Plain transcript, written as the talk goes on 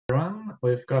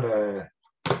We've got a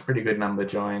pretty good number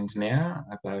joined now.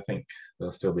 I think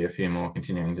there'll still be a few more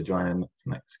continuing to join in the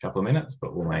next couple of minutes,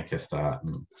 but we'll make a start.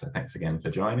 And so thanks again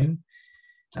for joining.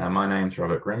 My name's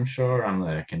Robert Grimshaw. I'm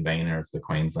the convener of the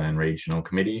Queensland Regional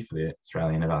Committee for the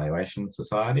Australian Evaluation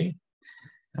Society.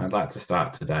 I'd like to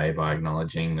start today by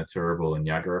acknowledging the Turrbal and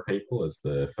Yagara people as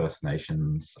the First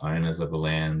Nations owners of the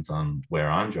lands on where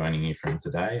I'm joining you from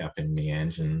today, up in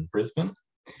Meanjin, Brisbane.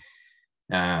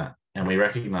 And we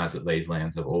recognise that these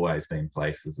lands have always been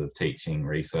places of teaching,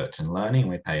 research and learning.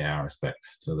 We pay our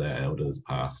respects to their elders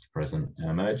past, present and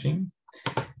emerging,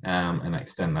 and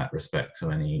extend that respect to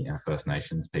any First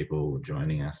Nations people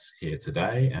joining us here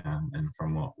today, and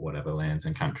from whatever lands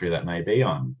and country that may be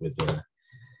on, with the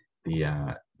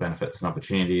benefits and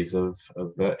opportunities of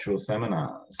virtual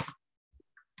seminars.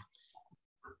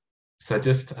 So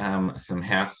just some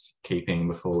housekeeping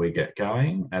before we get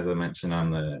going. As I mentioned,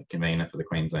 I'm the convener for the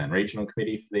Queensland Regional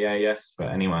Committee for the AES. For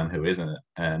anyone who isn't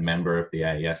a member of the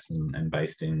AES and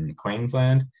based in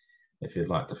Queensland, if you'd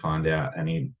like to find out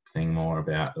anything more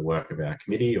about the work of our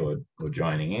committee or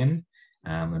joining in,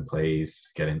 then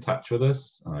please get in touch with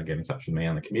us, get in touch with me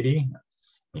on the committee.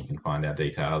 You can find our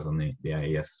details on the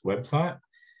AES website.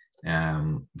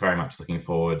 Very much looking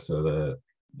forward to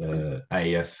the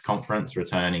AES conference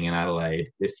returning in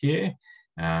Adelaide this year,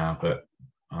 but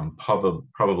I'm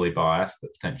probably biased,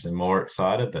 but potentially more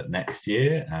excited that next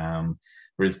year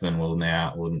Brisbane will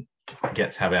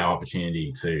get to have our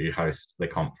opportunity to host the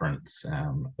conference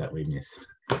that we missed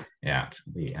out.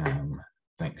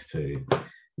 Thanks to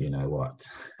you know what.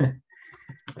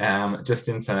 Just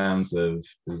in terms of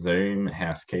Zoom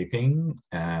housekeeping,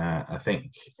 I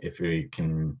think if we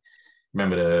can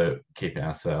remember to keep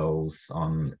ourselves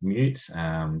on mute,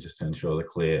 just to ensure the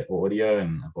clear audio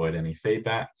and avoid any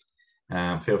feedback.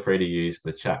 Feel free to use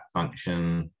the chat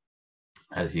function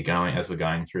as we're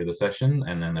going through the session,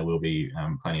 and then there will be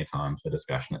plenty of time for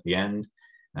discussion at the end,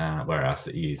 where I ask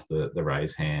that you use the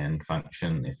raise hand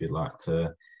function if you'd like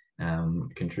to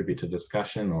contribute to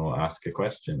discussion or ask a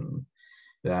question.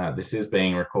 This is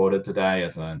being recorded today,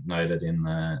 as I noted in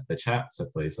the chat, so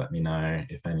please let me know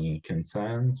if any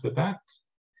concerns with that.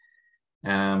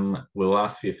 We'll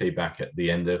ask for your feedback at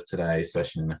the end of today's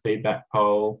session in a feedback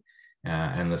poll,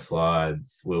 and the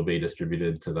slides will be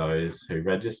distributed to those who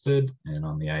registered and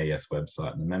on the AES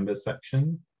website in the members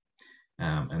section.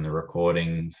 And the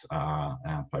recordings are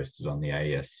posted on the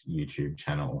AES YouTube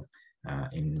channel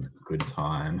in good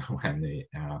time when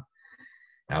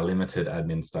our limited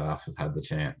admin staff have had the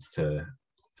chance to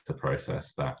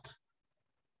process that.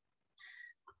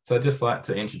 So I'd just like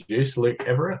to introduce Luke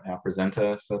Everett, our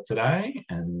presenter for today,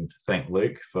 and thank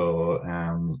Luke for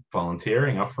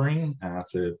offering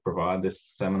to provide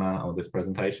this seminar or this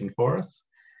presentation for us.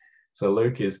 So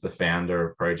Luke is the founder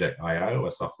of Project IO,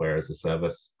 a software as a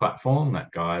service platform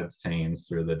that guides teams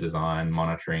through the design,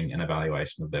 monitoring and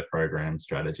evaluation of their program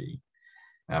strategy.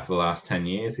 For the last 10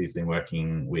 years, he's been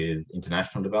working with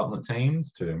international development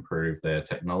teams to improve their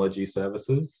technology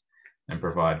services and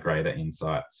provide greater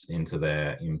insights into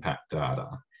their impact data.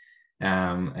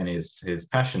 And his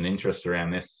passion and interest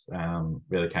around this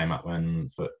really came up when,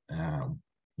 for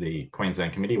the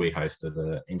Queensland Committee, we hosted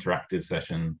an interactive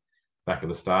session back at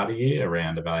the start of the year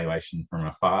around evaluation from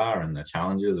afar and the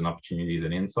challenges and opportunities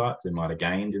and insights we might have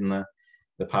gained in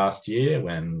the past year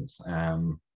when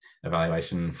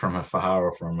evaluation from afar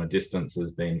or from a distance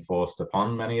has been forced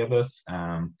upon many of us,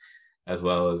 as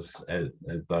well as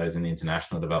those in the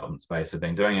international development space have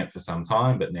been doing it for some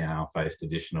time, but now faced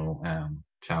additional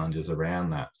challenges around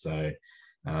that. So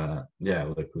yeah,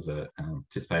 Luke was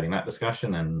participating in that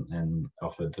discussion and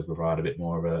offered to provide a bit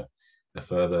more of a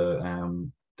further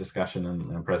discussion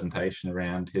and presentation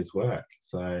around his work.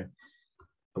 So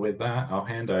with that, I'll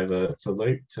hand over to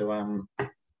Luke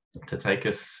to take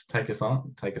us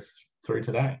through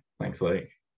today. Thanks, Luke.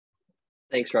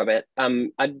 Thanks, Robert.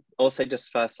 I'd also just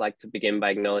first like to begin by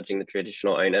acknowledging the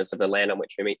traditional owners of the land on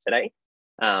which we meet today,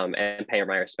 and pay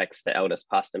my respects to elders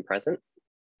past and present.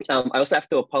 I also have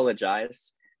to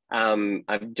apologise. I'm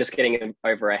just getting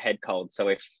over a head cold, so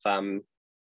if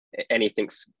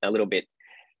anything's a little bit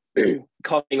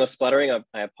coughing or spluttering,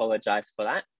 I apologise for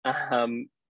that.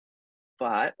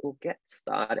 But we'll get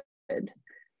started.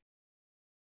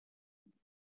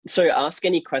 So ask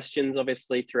any questions,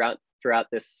 obviously, throughout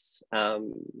this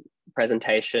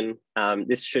presentation.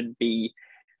 This should be,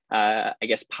 I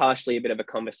guess, partially a bit of a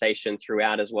conversation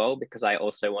throughout as well, because I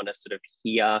also want to sort of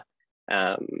hear,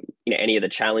 any of the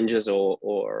challenges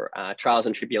or trials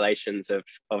and tribulations of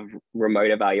remote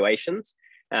evaluations.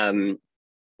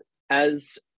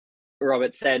 As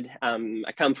Robert said,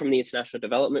 I come from the international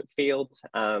development field,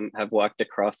 have worked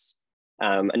across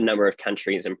a number of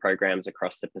countries and programs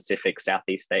across the Pacific,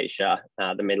 Southeast Asia,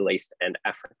 the Middle East, and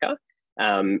Africa.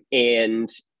 And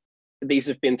these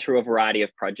have been through a variety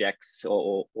of projects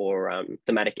or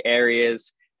thematic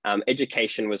areas.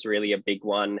 Education was really a big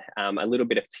one, a little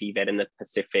bit of TVET in the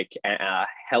Pacific,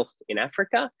 health in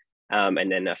Africa,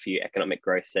 and then a few economic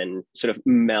growth and sort of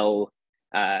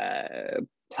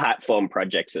platform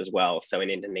projects as well. So in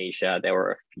Indonesia, there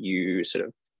were a few sort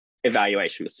of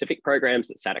evaluation specific programs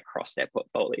that sat across their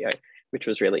portfolio, which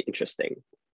was really interesting.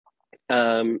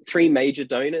 3 major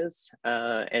donors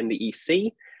and the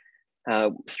EC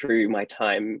through my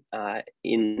time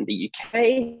in the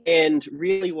UK. And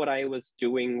really what I was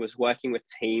doing was working with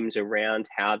teams around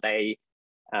how they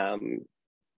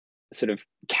sort of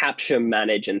capture,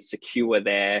 manage, and secure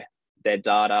their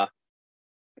data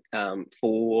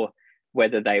for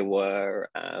whether they were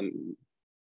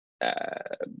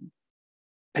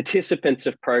participants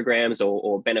of programs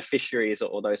or beneficiaries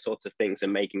or those sorts of things,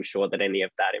 and making sure that any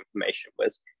of that information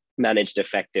was managed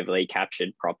effectively,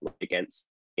 captured properly against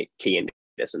key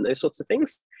indicators and those sorts of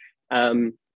things.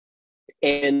 And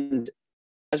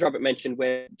as Robert mentioned,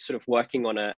 we're sort of working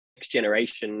on a next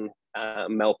generation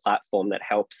MEL platform that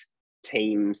helps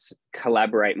teams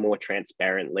collaborate more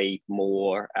transparently,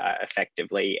 more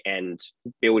effectively, and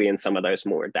build in some of those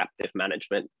more adaptive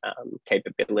management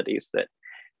capabilities that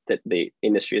the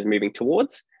industry is moving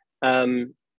towards.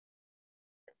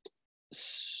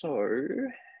 So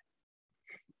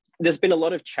there's been a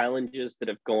lot of challenges that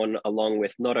have gone along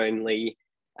with not only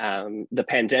the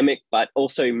pandemic, but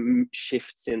also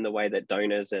shifts in the way that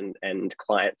donors and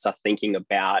clients are thinking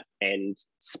about and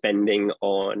spending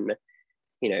on,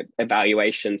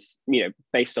 evaluations,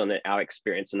 based on our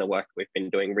experience and the work we've been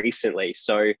doing recently.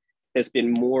 So there's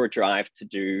been more drive to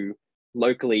do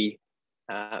locally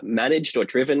managed or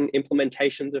driven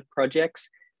implementations of projects,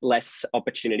 less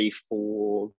opportunity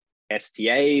for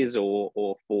STAs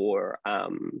or for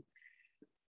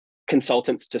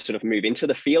consultants to sort of move into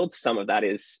the field. Some of that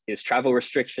is travel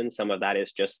restrictions. Some of that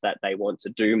is just that they want to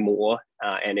do more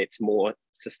and it's more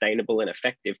sustainable and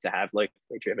effective to have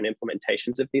locally driven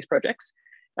implementations of these projects.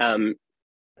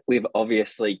 We've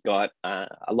obviously got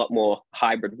a lot more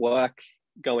hybrid work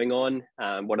going on.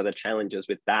 What are the challenges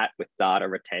with that, with data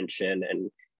retention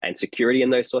and security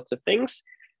and those sorts of things?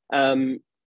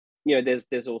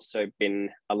 There's also been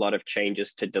a lot of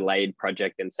changes to delayed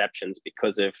project inceptions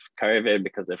because of COVID,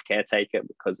 because of caretaker,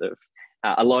 because of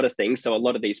a lot of things. So a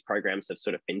lot of these programs have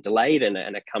sort of been delayed and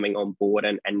are coming on board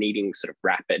and needing sort of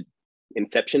rapid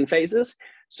inception phases.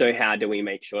 So how do we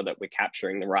make sure that we're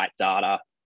capturing the right data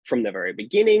from the very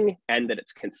beginning and that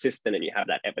it's consistent and you have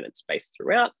that evidence base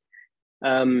throughout?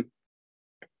 And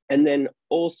then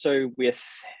also we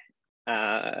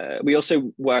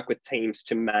also work with teams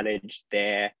to manage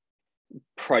their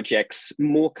projects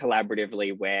more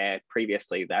collaboratively, where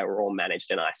previously they were all managed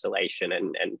in isolation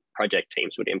and project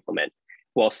teams would implement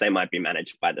whilst they might be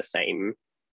managed by the same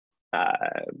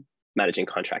managing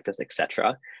contractors,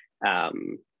 etc.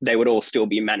 They would all still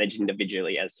be managed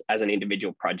individually as an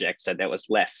individual project. So there was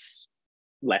less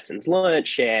lessons learned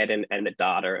shared and the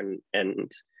data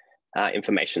and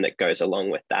information that goes along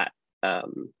with that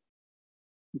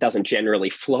doesn't generally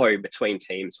flow between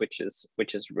teams, which is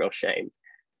a real shame.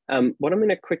 What I'm going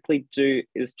to quickly do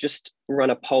is just run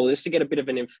a poll just to get a bit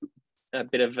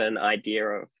of an idea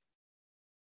of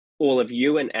all of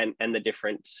you and the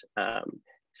different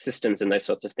systems and those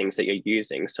sorts of things that you're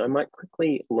using. So I might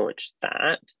quickly launch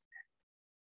that.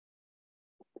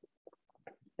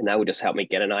 And that will just help me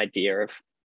get an idea of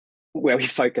where we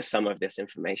focus some of this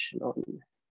information on.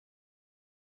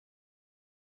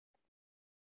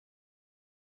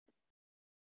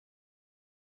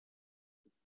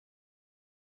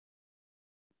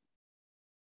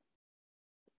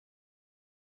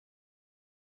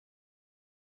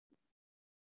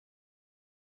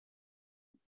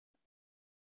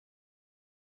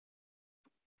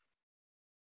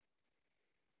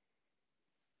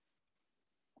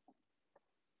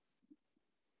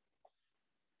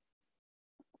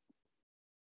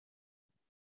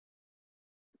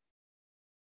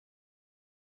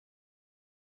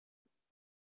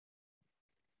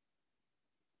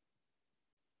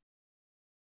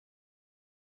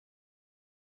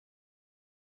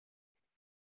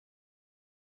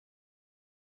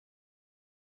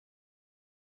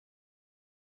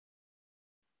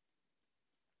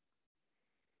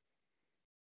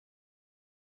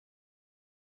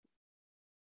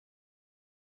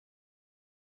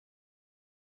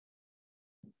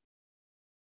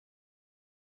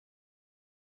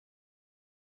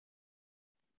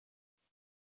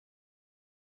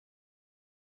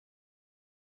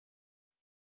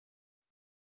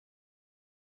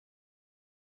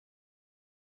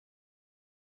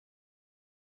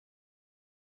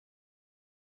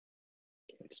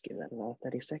 Just give that another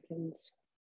 30 seconds.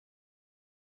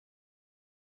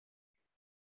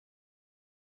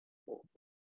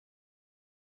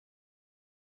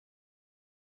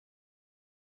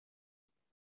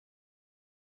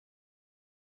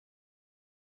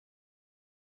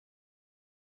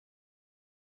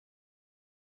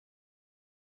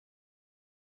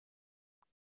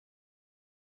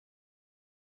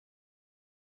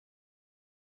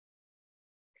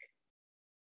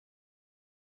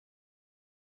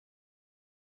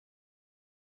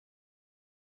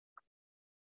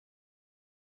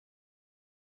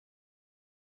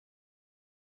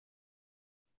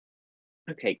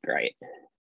 Okay, great.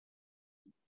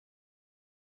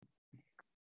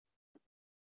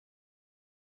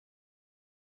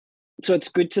 So it's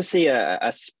good to see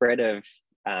a spread of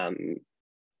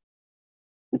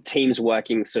teams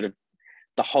working sort of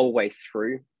the whole way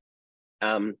through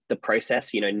the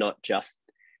process, not just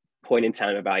point in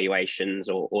time evaluations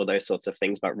or those sorts of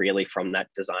things, but really from that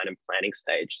design and planning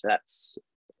stage. So that's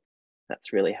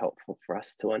really helpful for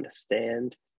us to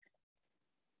understand.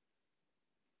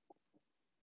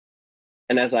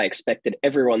 And as I expected,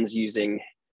 everyone's using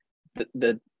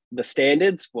the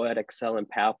standards, Word, Excel, and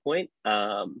PowerPoint,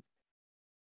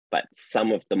 but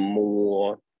some of the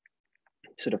more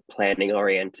sort of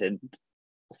planning-oriented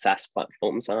SaaS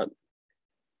platforms aren't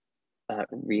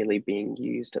really being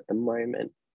used at the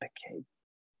moment. Okay.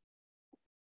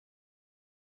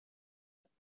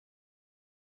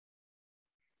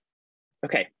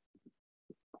 Okay.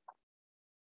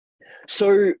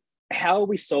 So how are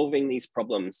we solving these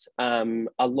problems? A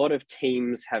lot of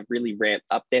teams have really ramped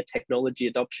up their technology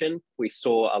adoption. We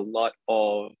saw a lot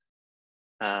of,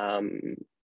 yeah,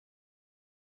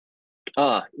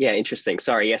 interesting.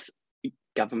 Sorry, yes,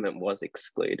 government was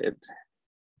excluded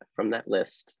from that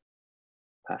list.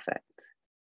 Perfect.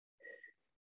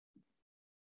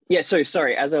 Yeah, so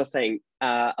sorry, as I was saying,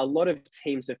 a lot of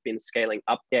teams have been scaling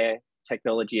up their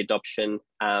technology adoption,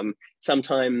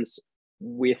 sometimes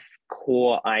with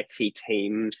core IT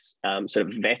teams sort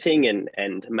of vetting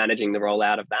and managing the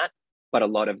rollout of that, but a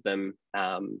lot of them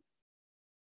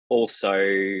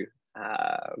also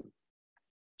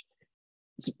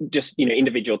just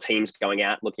individual teams going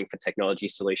out looking for technology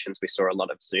solutions. We saw a lot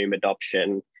of Zoom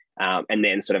adoption, and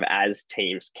then sort of as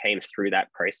teams came through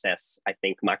that process, I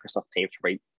think Microsoft Teams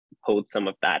really pulled some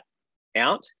of that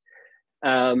out.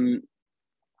 And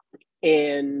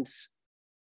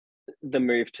the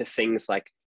move to things like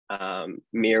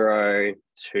Miro,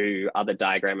 to other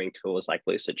diagramming tools like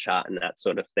Lucidchart and that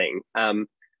sort of thing. And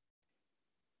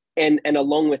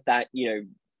along with that,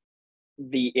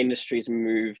 the industry's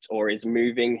moved or is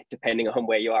moving, depending on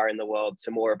where you are in the world,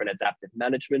 to more of an adaptive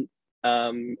management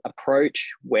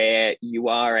approach, where you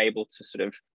are able to sort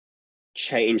of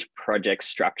change project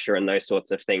structure and those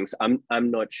sorts of things. I'm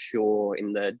not sure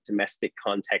in the domestic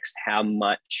context how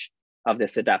much of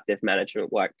this adaptive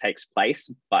management work takes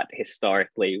place, but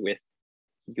historically with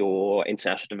your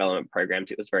international development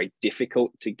programs, it was very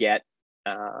difficult to get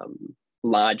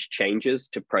large changes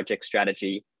to project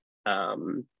strategy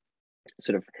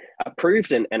sort of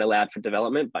approved and allowed for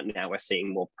development. But now we're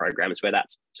seeing more programs where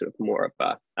that's sort of more of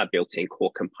a built-in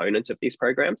core component of these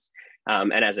programs.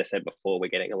 And as I said before, we're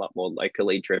getting a lot more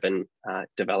locally driven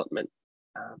development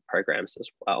programs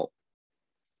as well.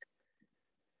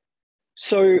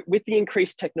 So with the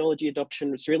increased technology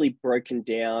adoption, it's really broken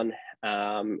down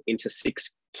into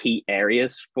 6 key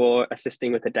areas for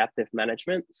assisting with adaptive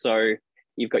management. So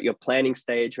you've got your planning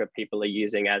stage, where people are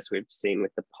using, as we've seen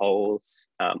with the polls,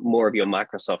 more of your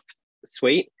Microsoft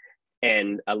suite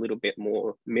and a little bit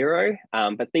more Miro.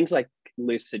 But things like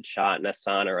Lucidchart and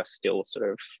Asana are still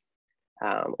sort of,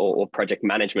 or project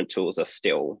management tools are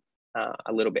still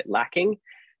a little bit lacking.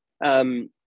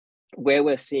 Where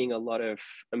we're seeing a lot of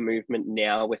movement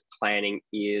now with planning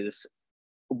is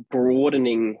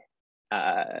broadening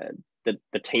the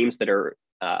teams that are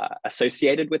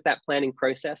associated with that planning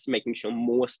process, making sure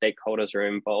more stakeholders are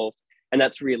involved. And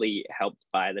that's really helped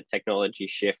by the technology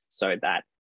shift, so that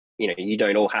you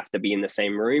don't all have to be in the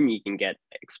same room. You can get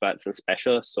experts and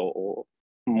specialists or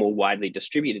more widely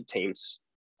distributed teams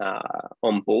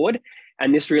on board.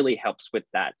 And this really helps with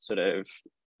that sort of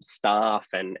staff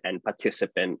and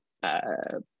participant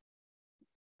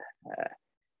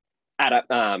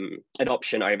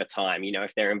adoption over time.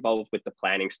 If they're involved with the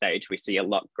planning stage, we see a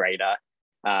lot greater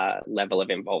level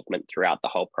of involvement throughout the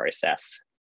whole process.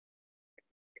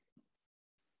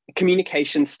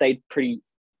 Communication stayed pretty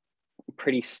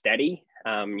steady.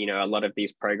 A lot of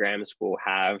these programs will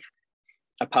have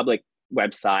a public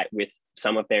website with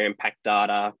some of their impact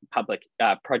data, public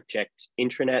project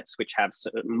intranets, which have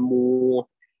sort of more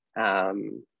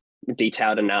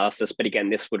detailed analysis, but again,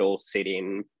 this would all sit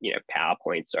in,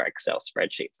 PowerPoints or Excel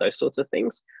spreadsheets, those sorts of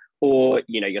things, or,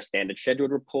 your standard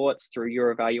scheduled reports through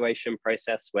your evaluation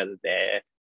process, whether they're,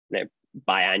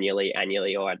 biannually,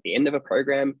 annually, or at the end of a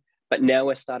program. But now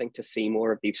we're starting to see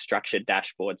more of these structured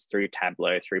dashboards through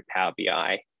Tableau, through Power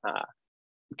BI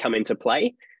come into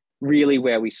play. Really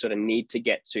where we sort of need to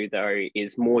get to, though,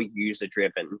 is more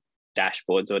user-driven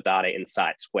dashboards or data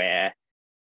insights where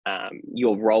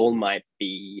your role might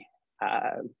be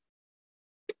a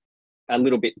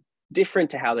little bit different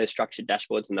to how those structured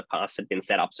dashboards in the past had been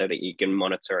set up, so that you can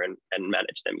monitor and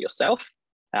manage them yourself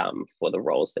for the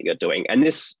roles that you're doing. And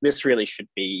this really should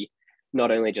be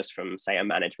not only just from, say, a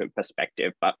management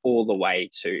perspective, but all the way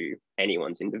to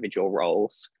anyone's individual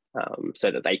roles,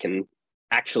 so that they can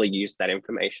actually use that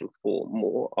information for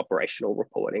more operational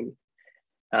reporting.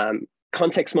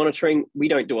 Context monitoring, we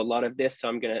don't do a lot of this, so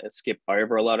I'm going to skip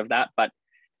over a lot of that, but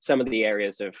some of the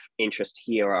areas of interest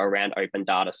here are around open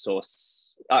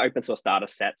source data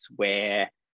sets, where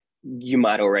you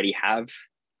might already have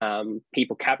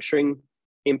people capturing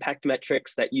impact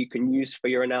metrics that you can use for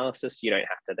your analysis. You don't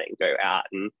have to then go out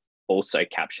and also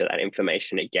capture that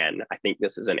information again. I think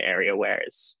this is an area where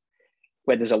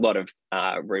there's a lot of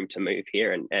room to move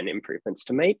here and improvements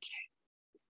to make.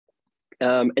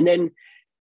 And then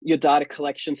your data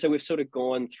collection. So we've sort of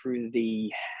gone through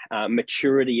the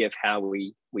maturity of how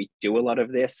we do a lot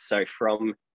of this. So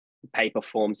from paper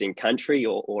forms in country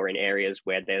or in areas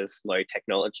where there's low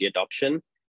technology adoption,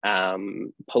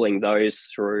 pulling those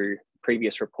through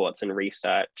previous reports and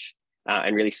research,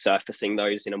 and really surfacing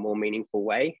those in a more meaningful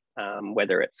way,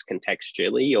 whether it's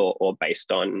contextually or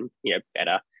based on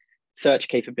better search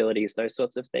capabilities, those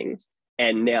sorts of things.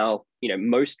 And now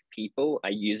most people are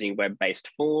using web-based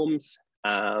forms,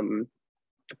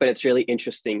 but it's really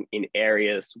interesting in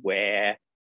areas where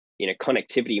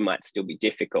connectivity might still be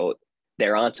difficult.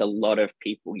 There aren't a lot of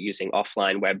people using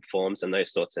offline web forms and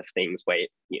those sorts of things, where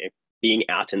being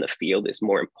out in the field is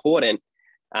more important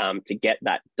to get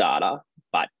that data.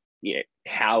 But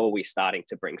how are we starting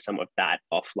to bring some of that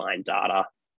offline data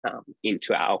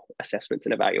into our assessments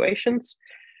and evaluations?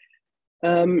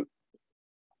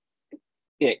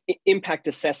 Impact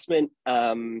assessment.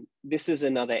 This is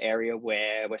another area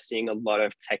where we're seeing a lot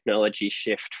of technology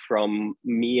shift from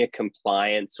mere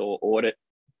compliance or audit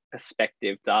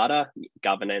perspective data,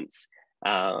 governance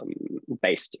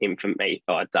based information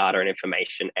or data and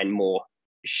information, and more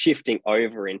shifting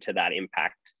over into that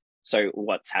impact. So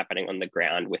what's happening on the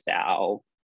ground with our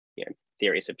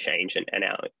theories of change and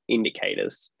our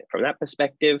indicators from that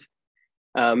perspective.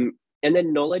 And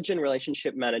then knowledge and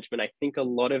relationship management. I think a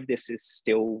lot of this is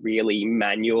still really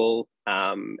manual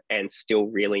and still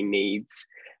really needs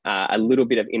a little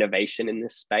bit of innovation in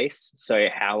this space. So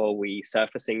how are we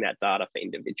surfacing that data for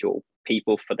individual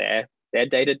people for their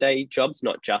day-to-day jobs,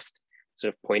 not just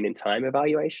sort of point in time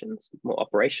evaluations, more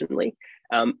operationally,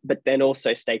 but then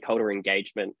also stakeholder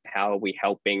engagement. How are we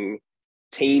helping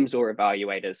teams or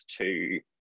evaluators to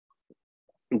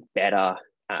better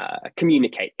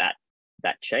communicate that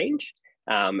change,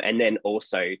 and then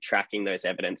also tracking those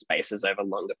evidence bases over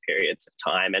longer periods of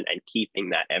time and keeping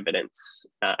that evidence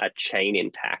chain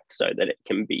intact so that it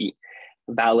can be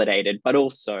validated. But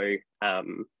also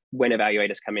when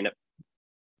evaluators come in at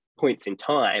points in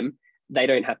time, they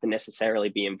don't have to necessarily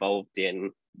be involved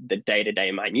in the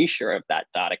day-to-day minutiae of that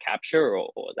data capture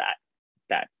or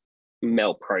that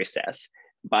MEL process,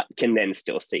 but can then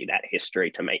still see that history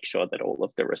to make sure that all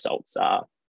of the results are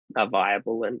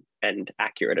viable and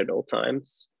accurate at all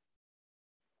times.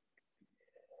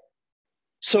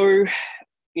 So,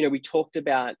 we talked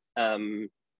about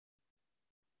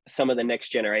some of the next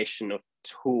generation of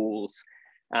tools,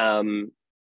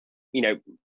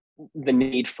 the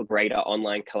need for greater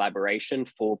online collaboration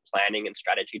for planning and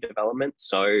strategy development.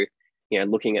 So,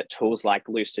 looking at tools like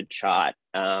Lucidchart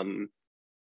and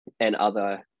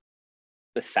other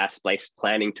the SaaS-based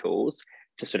planning tools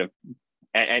to sort of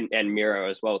and Miro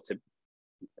as well,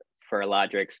 for a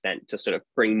larger extent, to sort of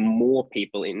bring more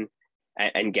people in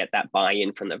and get that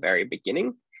buy-in from the very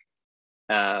beginning.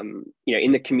 In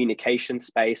the communication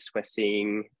space, we're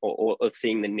seeing or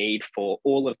seeing the need for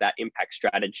all of that impact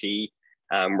strategy,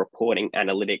 reporting,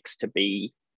 analytics to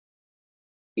be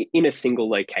in a single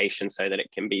location so that it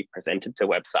can be presented to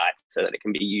websites, so that it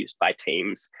can be used by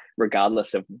teams,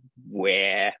 regardless of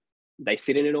where they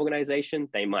sit in an organization.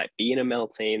 They might be in a MEL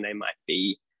team, they might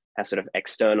be a sort of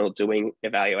external doing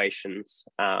evaluations,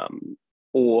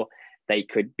 or they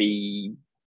could be,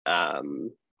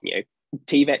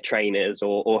 TVET trainers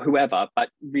or whoever, but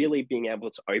really being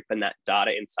able to open that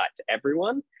data insight to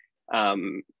everyone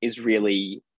is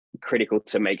really critical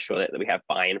to make sure that we have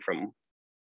buy-in from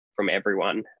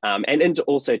everyone, and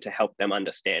also to help them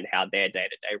understand how their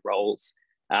day-to-day roles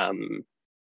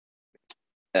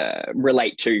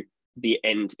relate to the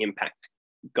end impact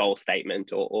goal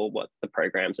statement or what the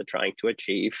programs are trying to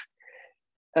achieve.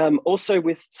 Also,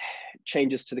 with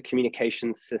changes to the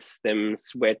communication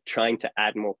systems, we're trying to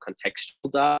add more context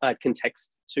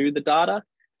to the data.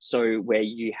 So where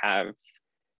you have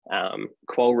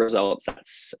qual results,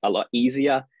 that's a lot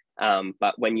easier.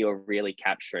 But when you're really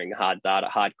capturing hard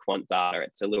quant data,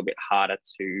 it's a little bit harder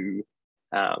to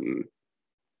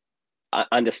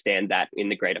understand that in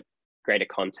the greater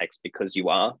context, because you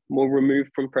are more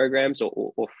removed from programs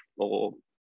or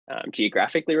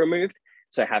geographically removed.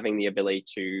 So having the ability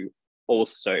to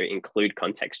also include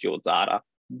contextual data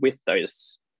with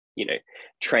those,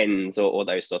 trends or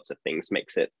those sorts of things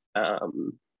makes it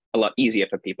a lot easier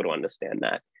for people to understand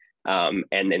that.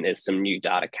 And then there's some new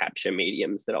data capture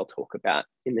mediums that I'll talk about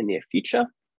in the near future.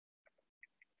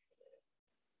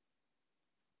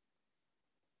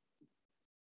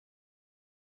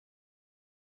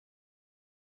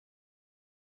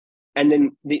 And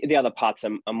then the other parts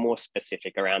are more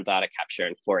specific around data capture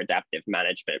and for adaptive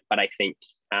management. But I think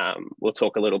we'll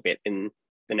talk a little bit in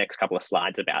the next couple of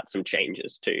slides about some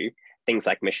changes to things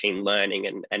like machine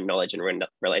learning and knowledge and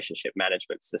relationship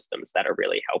management systems that are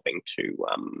really helping to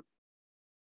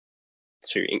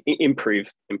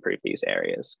improve these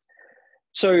areas.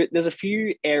 So there's a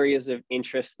few areas of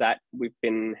interest that we've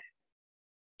been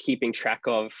keeping track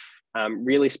of,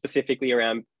 really specifically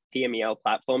around PMEL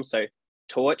platforms. So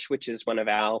Torch, which is one of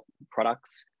our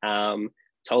products,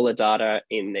 Tola data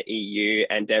in the EU,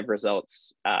 and dev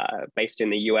results based in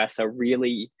the US are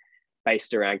really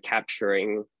based around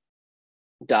capturing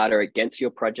data against your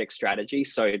project strategy,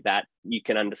 so that you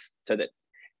can so that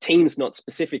teams, not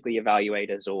specifically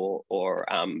evaluators or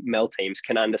MEL teams,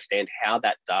 can understand how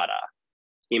that data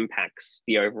impacts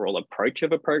the overall approach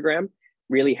of a program.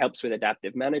 Really helps with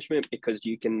adaptive management, because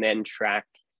you can then track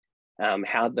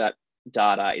how that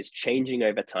data is changing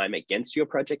over time against your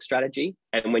project strategy.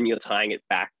 And when you're tying it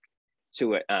back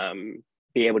to it,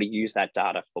 be able to use that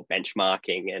data for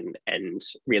benchmarking and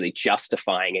really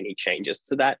justifying any changes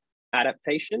to that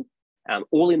adaptation,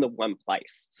 all in the one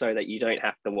place, so that you don't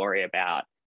have to worry about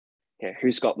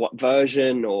who's got what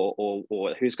version or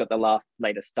who's got the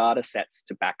latest data sets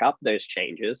to back up those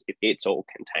changes. It's all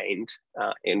contained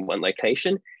in one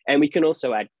location. And we can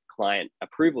also add client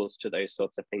approvals to those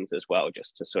sorts of things as well,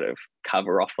 just to sort of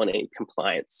cover off on any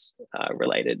compliance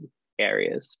related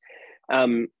areas.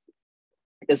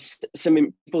 There's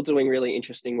some people doing really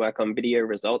interesting work on video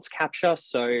results capture.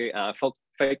 So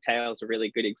Folktale is a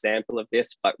really good example of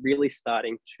this, but really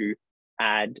starting to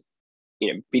add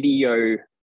video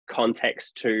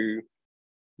context to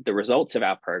the results of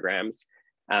our programs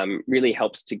really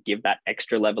helps to give that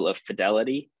extra level of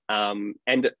fidelity.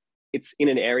 And it's in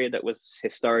an area that was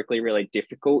historically really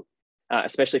difficult,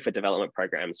 especially for development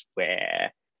programs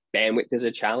where bandwidth is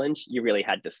a challenge. You really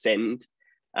had to send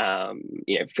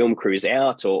film crews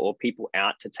out or people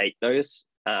out to take those,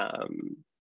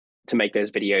 to make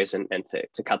those videos and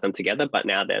to cut them together. But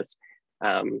now there's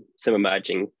some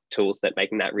emerging tools that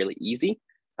making that really easy.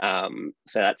 So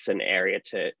that's an area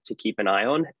to keep an eye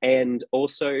on. And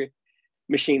also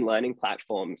machine learning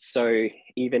platforms. So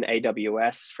even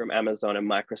AWS from Amazon and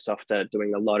Microsoft are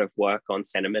doing a lot of work on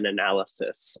sentiment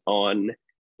analysis, on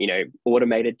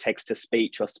automated text to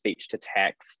speech or speech to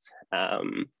text,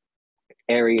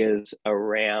 areas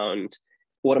around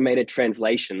automated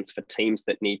translations for teams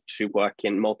that need to work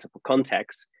in multiple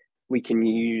contexts. We can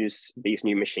use these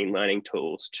new machine learning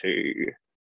tools to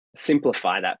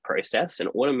simplify that process and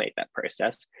automate that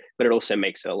process, but it also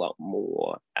makes it a lot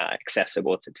more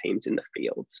accessible to teams in the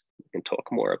field. We can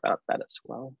talk more about that as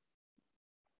well.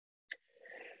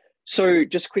 So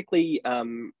just quickly,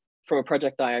 from a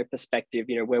Project.io perspective,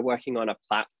 we're working on a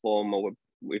platform, or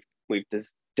we've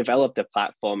developed a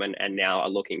platform and now are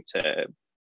looking to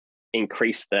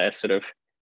increase the sort of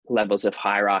levels of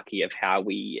hierarchy of how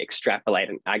we extrapolate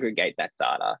and aggregate that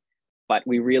data. But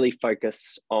we really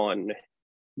focus on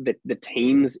the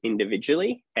teams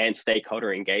individually and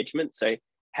stakeholder engagement. So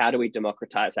how do we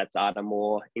democratize that data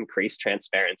more, increase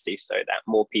transparency so that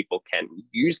more people can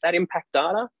use that impact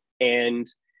data and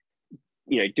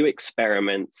do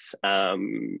experiments,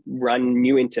 run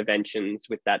new interventions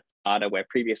with that data, where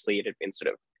previously it had been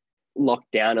sort of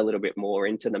locked down a little bit more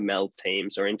into the MEL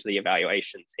teams or into the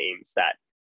evaluation teams that,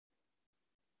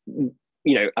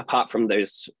 apart from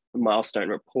those milestone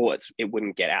reports, it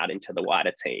wouldn't get out into the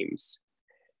wider teams.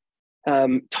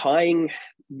 Tying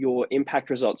your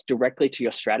impact results directly to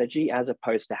your strategy, as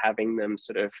opposed to having them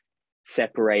sort of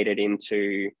separated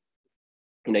into,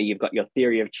 you know, you've got your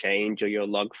theory of change or your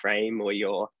log frame or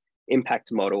your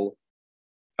impact model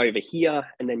over here,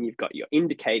 and then you've got your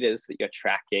indicators that you're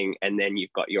tracking, and then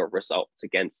you've got your results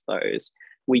against those.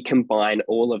 We combine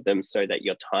all of them so that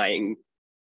you're tying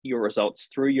your results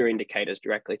through your indicators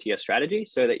directly to your strategy,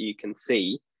 so that you can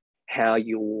see how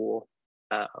your,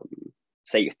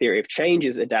 say, your theory of change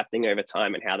is adapting over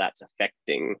time and how that's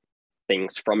affecting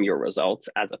things from your results,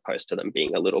 as opposed to them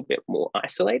being a little bit more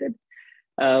isolated.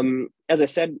 As I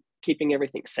said, keeping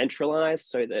everything centralized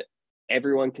so that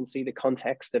everyone can see the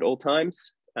context at all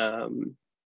times. Some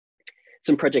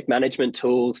project management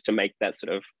tools to make that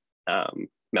sort of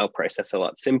mail process a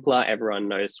lot simpler. Everyone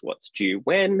knows what's due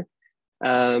when.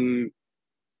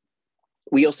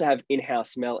 We also have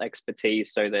in-house mail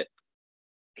expertise so that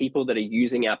people that are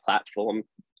using our platform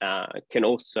can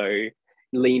also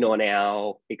lean on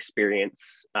our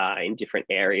experience in different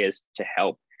areas to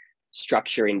help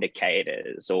structure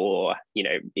indicators, or, you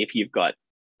know, if you've got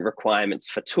requirements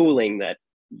for tooling that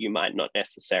you might not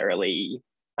necessarily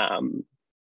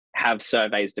have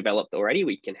surveys developed already,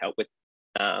 we can help with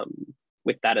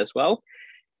that as well.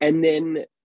 And then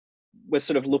we're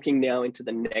sort of looking now into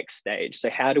the next stage. So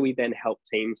how do we then help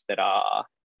teams that are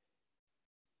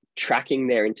tracking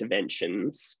their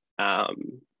interventions,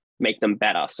 make them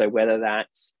better? So whether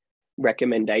that's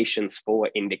recommendations for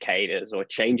indicators or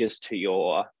changes to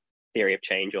your theory of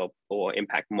change or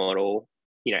impact model,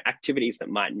 you know, activities that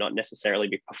might not necessarily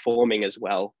be performing as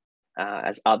well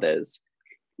as others,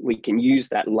 we can use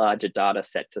that larger data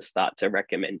set to start to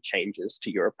recommend changes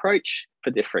to your approach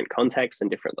for different contexts and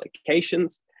different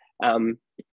locations.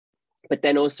 But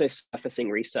then also surfacing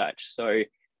research. So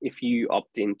if you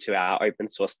opt into our open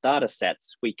source data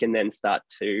sets, we can then start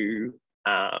to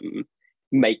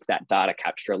make that data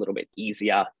capture a little bit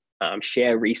easier,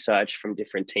 share research from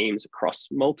different teams across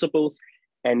multiples.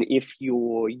 And if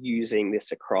you're using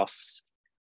this across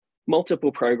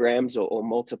multiple programs or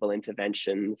multiple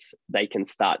interventions, they can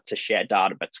start to share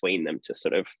data between them to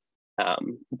sort of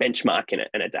benchmark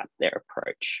and adapt their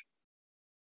approach.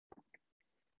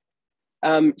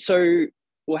 So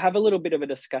we'll have a little bit of a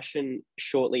discussion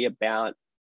shortly about,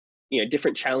 you know,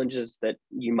 different challenges that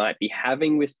you might be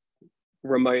having with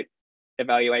remote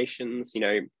evaluations. You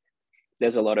know,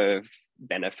 there's a lot of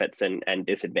benefits and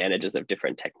disadvantages of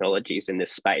different technologies in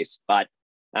this space, but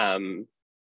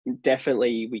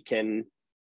definitely we can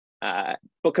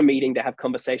book a meeting to have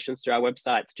conversations through our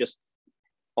websites just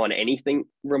on anything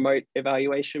remote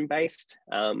evaluation based.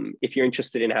 If you're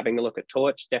interested in having a look at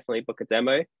Torch, definitely book a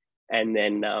demo. And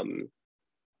then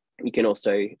you can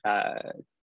also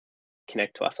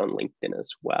connect to us on LinkedIn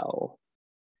as well.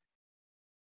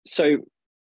 So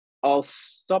I'll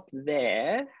stop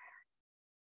there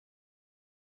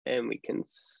and we can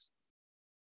start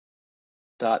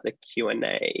the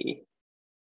Q&A.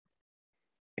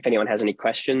 If anyone has any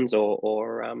questions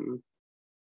or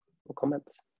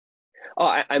comments. Oh,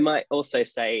 I might also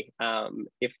say,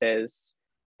 if there's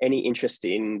any interest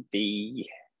in the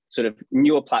sort of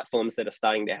newer platforms that are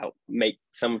starting to help make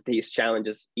some of these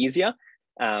challenges easier,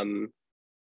 that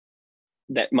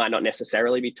might not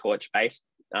necessarily be Torch-based,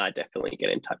 definitely get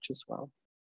in touch as well.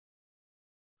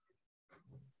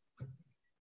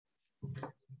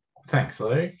 Thanks,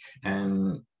 Luke.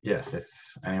 And yes, if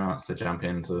anyone wants to jump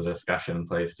into the discussion,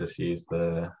 please just use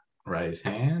the raise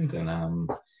hand. And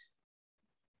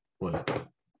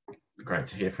great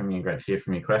to hear from you. Great to hear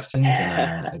from your questions,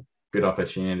 and a good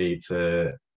opportunity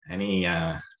to any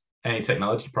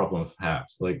technology problems,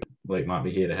 perhaps. Luke might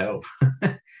be here to help.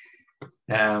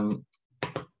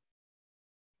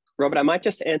 Robert, I might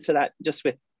just answer that just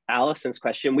with Alison's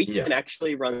question. We can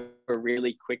actually run a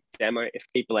really quick demo if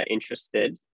people are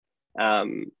interested.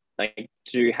 I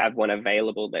do have one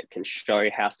available that can show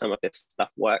how some of this stuff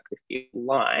works if you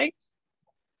like.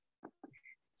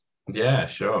 Yeah,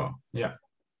 sure. Yeah,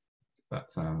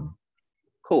 that's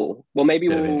cool. Well, maybe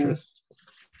we'll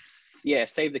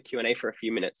save the Q&A for a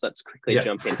few minutes. Let's quickly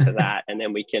jump into that, and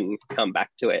then we can come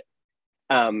back to it.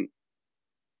 All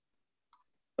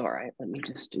right, let me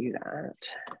just do that.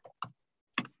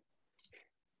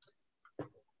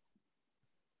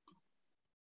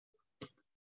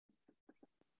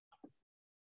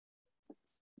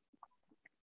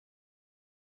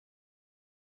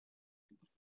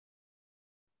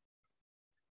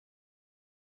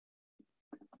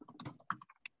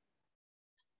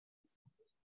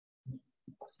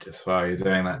 Just while you're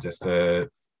doing that, just related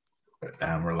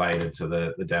to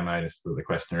the demo, just the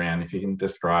question around if you can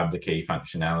describe the key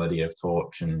functionality of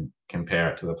Torch and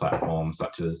compare it to the platforms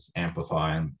such as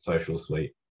Amplify and Social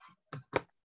Suite.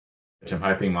 which I'm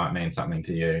hoping might mean something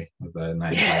to you with the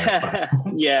name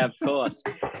platforms. Yeah, of course.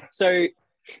 So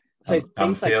I'm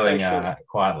things like feeling social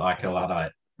quite like a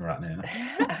Luddite right now.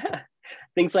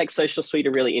 things like social suite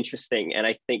are really interesting, and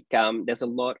I think there's a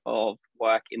lot of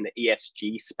work in the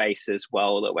ESG space as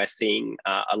well that we're seeing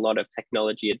a lot of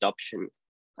technology adoption,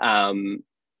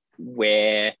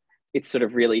 where it's sort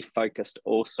of really focused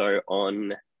also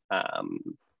on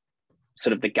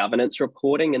sort of the governance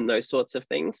reporting and those sorts of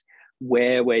things,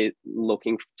 where we're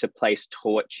looking to place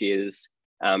torches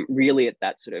really at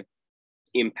that sort of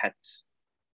impact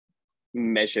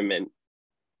measurement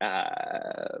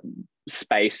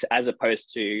space, as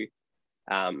opposed to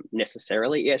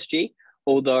necessarily ESG.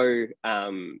 Although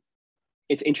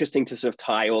it's interesting to sort of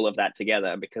tie all of that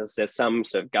together, because there's some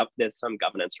sort of there's some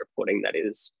governance reporting that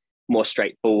is more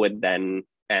straightforward than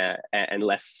and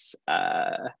less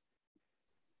I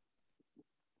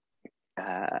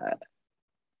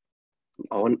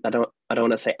don't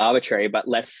want to say arbitrary, but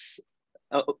less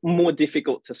more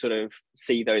difficult to sort of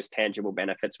see those tangible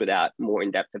benefits without more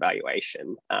in-depth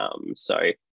evaluation. So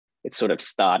it's sort of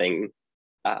starting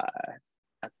at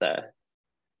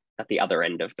the other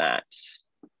end of that.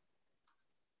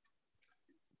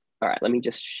 All right, let me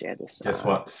just share this. Just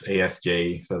what's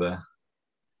ESG for the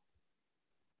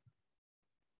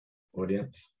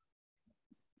audience?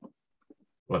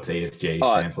 What's ESG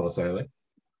stand for, Soli?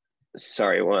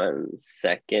 Sorry, 1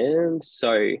 second.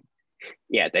 So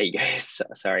yeah, there you go.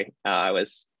 Sorry, I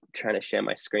was trying to share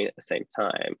my screen at the same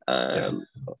time. I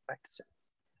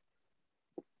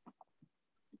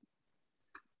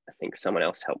think someone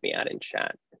else helped me out in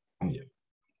chat. Yeah.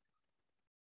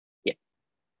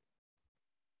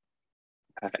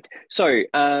 Perfect. So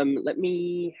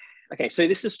okay, so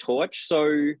this is Torch.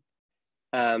 So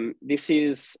this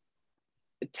is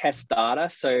test data,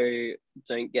 so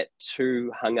don't get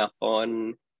too hung up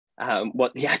on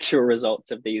what the actual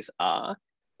results of these are.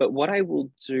 But what I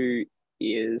will do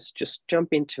is just jump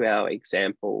into our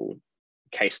example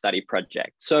case study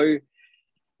project. So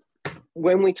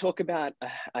when we talk about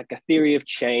like a theory of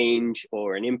change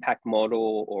or an impact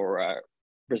model or a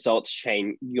results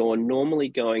chain, you're normally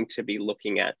going to be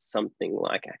looking at something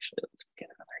like, actually, let's get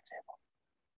another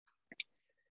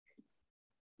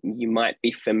example. You might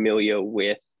be familiar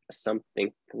with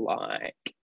something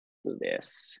like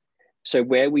this. So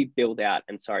where we build out,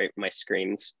 and sorry, my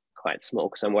screen's quite small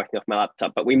because I'm working off my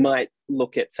laptop, but we might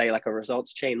look at, say, like a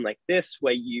results chain like this,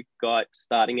 where you've got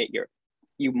starting at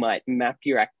you might map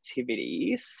your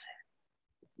activities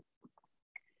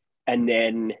and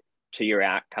then to your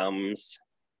outcomes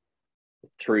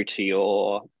through to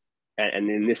your, and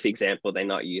in this example, they're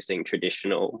not using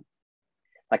traditional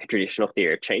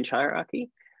theory of change hierarchy,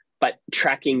 but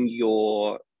tracking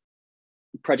your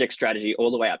project strategy all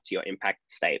the way up to your impact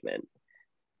statement.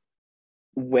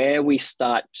 Where we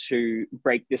start to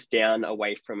break this down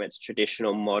away from its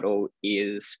traditional model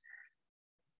is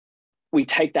we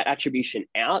take that attribution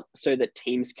out so that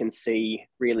teams can see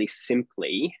really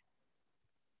simply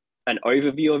an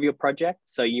overview of your project.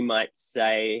 So you might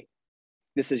say,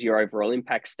 this is your overall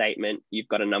impact statement. You've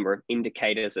got a number of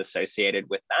indicators associated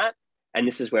with that. And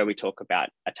this is where we talk about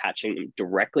attaching them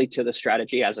directly to the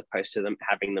strategy, as opposed to them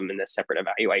having them in a separate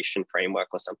evaluation framework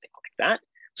or something like that,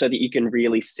 so that you can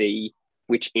really see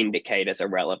which indicators are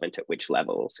relevant at which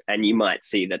levels. And you might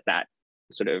see that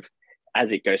sort of,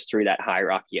 as it goes through that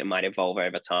hierarchy, it might evolve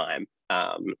over time.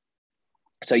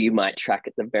 So you might track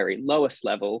at the very lowest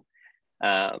level.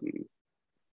 Let's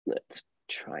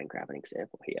try and grab an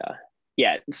example here.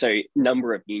 Yeah, so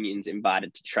number of unions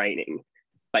invited to training,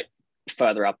 but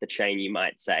further up the chain, you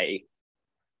might say,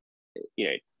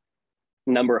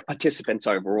 number of participants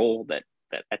overall that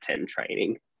attend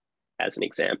training, as an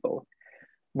example.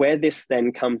 Where this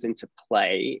then comes into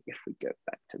play, if we go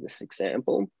back to this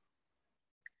example,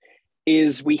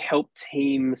 is we help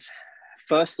teams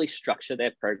firstly structure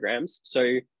their programs.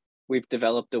 So we've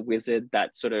developed a wizard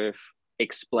that sort of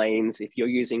explains, if you're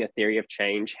using a theory of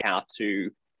change, how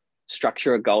to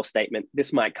structure a goal statement.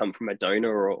 This might come from a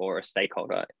donor or a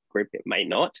stakeholder group. It may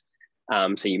not.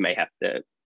 So you may have to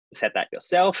set that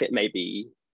yourself. It may be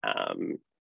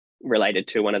related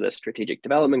to one of the strategic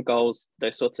development goals,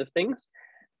 those sorts of things.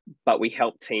 But we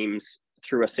help teams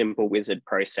through a simple wizard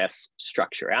process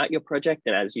structure out your project.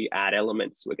 And as you add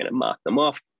elements, we're going to mark them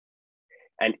off.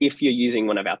 And if you're using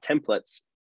one of our templates,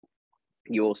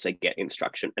 you also get an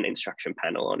instruction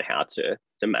panel on how to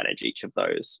manage each of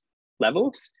those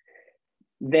levels.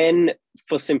 Then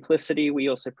for simplicity, we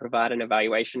also provide an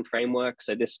evaluation framework.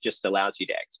 So this just allows you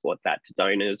to export that to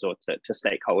donors or to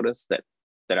stakeholders that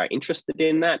are interested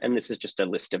in that. And this is just a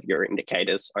list of your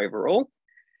indicators overall.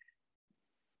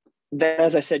 then,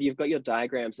 as I said, you've got your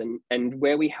diagrams, and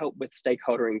where we help with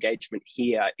stakeholder engagement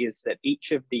here is that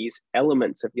each of these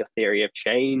elements of your theory of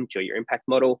change or your impact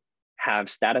model have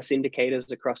status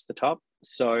indicators across the top.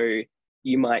 So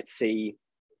you might see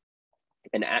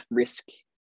an at-risk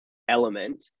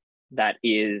element that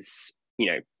is,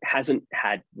 hasn't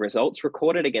had results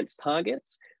recorded against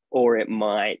targets, or it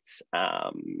might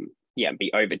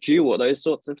be overdue, or those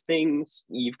sorts of things.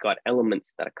 You've got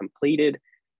elements that are completed,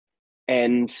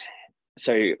 and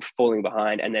so falling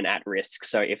behind, and then at risk.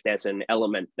 So if there's an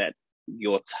element that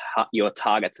your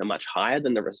targets are much higher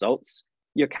than the results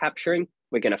you're capturing,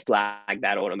 we're going to flag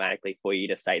that automatically for you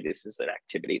to say this is an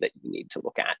activity that you need to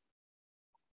look at.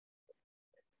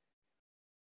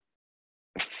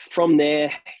 From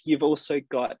there, you've also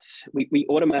got, we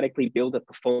automatically build a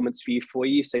performance view for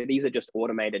you. So these are just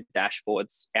automated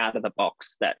dashboards out of the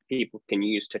box that people can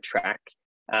use to track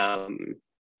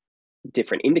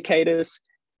different indicators.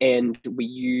 And we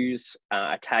use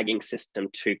a tagging system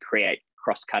to create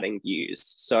cross-cutting views.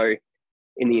 So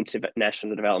in the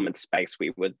international development space,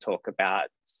 we would talk about,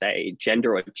 say,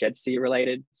 gender or GEDC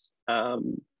related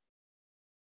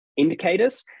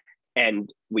indicators.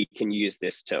 And we can use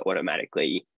this to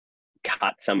automatically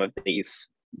cut some of these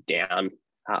down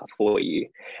for you.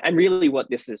 And really what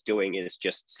this is doing is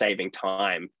just saving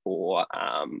time for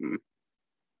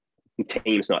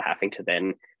teams not having to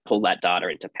then pull that data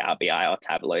into Power BI or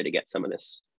Tableau to get some of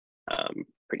this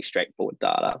pretty straightforward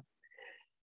data.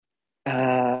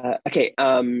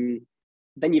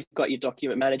 Then you've got your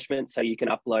document management, so you can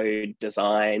upload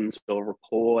designs or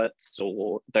reports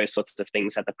or those sorts of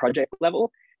things at the project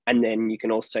level. And then you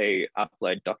can also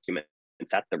upload documents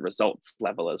at the results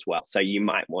level as well. So you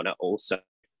might want to also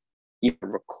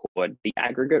record the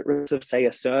aggregate results of, say,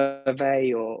 a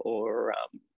survey or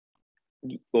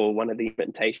one of the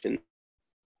implementation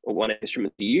or one of the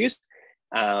instruments you use,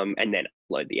 and then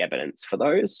upload the evidence for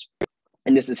those.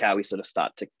 And this is how we sort of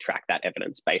start to track that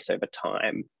evidence base over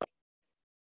time.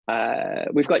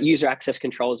 We've got user access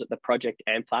controls at the project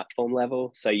and platform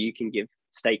level. So you can give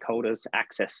stakeholders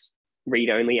access,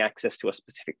 read-only access to a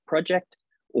specific project,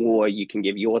 or you can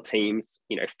give your teams,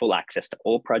 full access to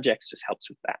all projects. Just helps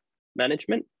with that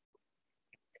management.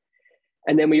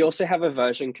 And then we also have a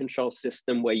version control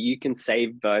system where you can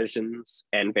save versions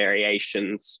and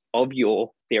variations of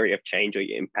your theory of change or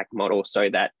your impact model, so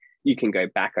that you can go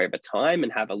back over time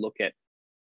and have a look at,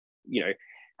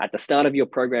 at the start of your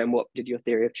program, what did your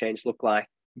theory of change look like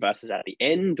versus at the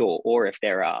end, or if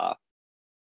there are,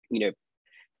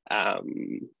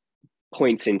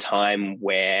 points in time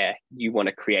where you want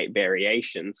to create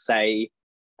variations. Say,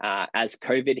 as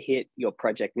COVID hit, your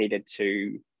project needed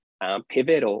to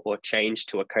pivot or change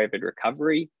to a COVID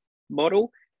recovery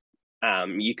model.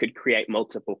 You could create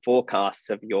multiple forecasts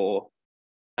of your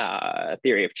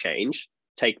theory of change,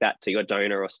 take that to your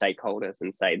donor or stakeholders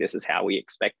and say, this is how we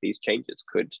expect these changes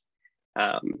could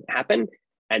happen,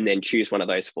 and then choose one of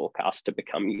those forecasts to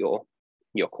become your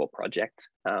core project.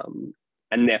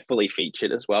 And they're fully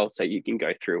featured as well, so you can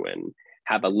go through and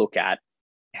have a look at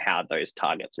how those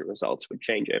targets and results would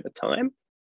change over time.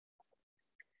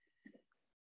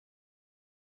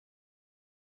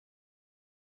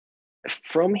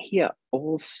 From here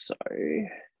also,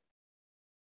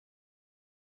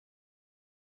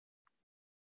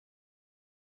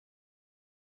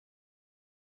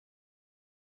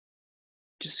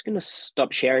 just going to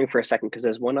stop sharing for a second because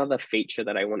there's one other feature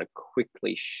that I want to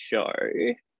quickly show,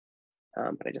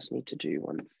 but I just need to do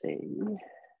one thing.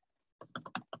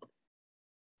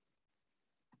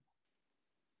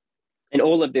 And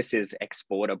all of this is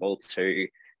exportable to,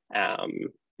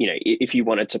 if you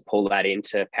wanted to pull that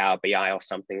into Power BI or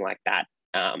something like that,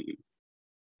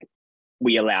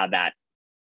 we allow that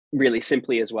really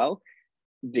simply as well.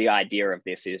 The idea of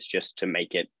this is just to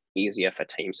make it easier for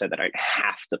teams so they don't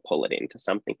have to pull it into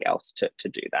something else to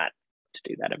do that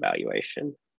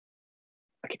evaluation.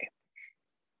 Okay.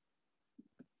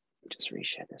 Just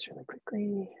reshare this really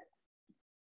quickly.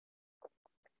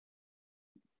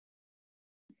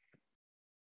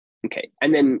 Okay,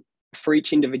 and then for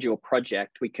each individual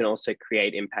project, we can also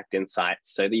create impact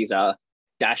insights. So these are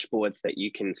dashboards that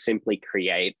you can simply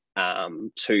create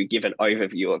to give an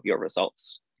overview of your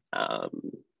results.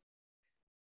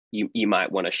 You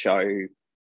might want to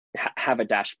have a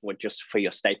dashboard just for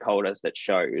your stakeholders that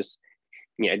shows,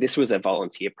 this was a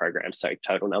volunteer program, so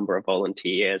total number of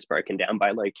volunteers broken down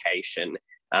by location.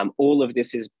 All of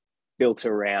this is built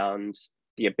around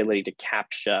the ability to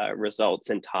capture results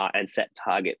and set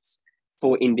targets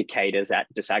for indicators at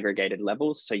disaggregated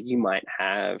levels. So you might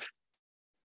have,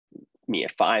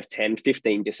 5, 10,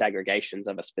 15 disaggregations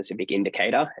of a specific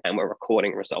indicator, and we're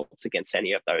recording results against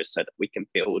any of those so that we can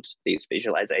build these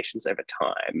visualizations over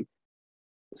time.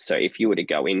 So if you were to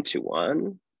go into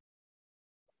one,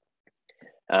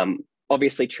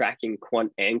 obviously tracking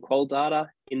quant and qual data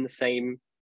in the same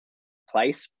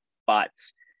place, but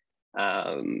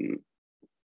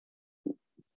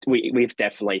we've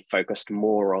definitely focused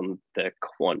more on the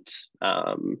quant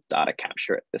data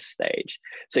capture at this stage.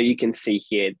 So you can see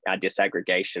here our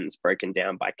disaggregations broken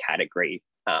down by category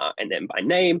and then by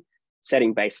name,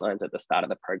 setting baselines at the start of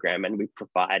the program, and we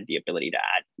provide the ability to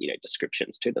add,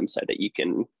 descriptions to them so that you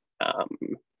can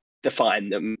define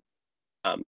them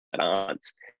that aren't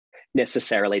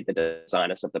necessarily the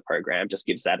designers of the program. Just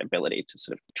gives that ability to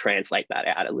sort of translate that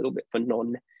out a little bit for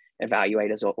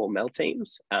non-evaluators or MEL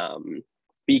teams.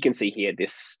 But you can see here,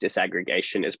 this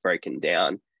disaggregation is broken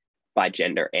down by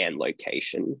gender and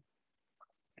location.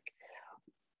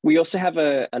 We also have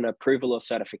an approval or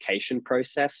certification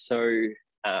process. So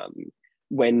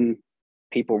when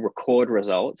people record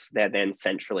results, they're then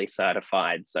centrally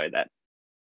certified so that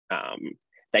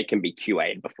they can be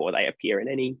QA'd before they appear in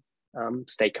any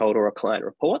stakeholder or client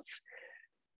reports.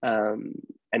 And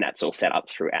that's all set up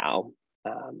through our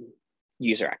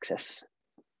user access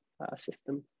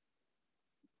system.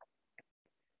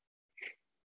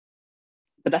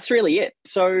 But that's really it.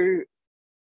 So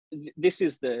this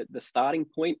is the starting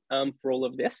point for all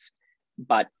of this.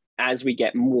 But as we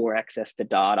get more access to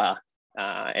data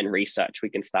and research, we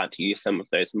can start to use some of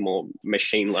those more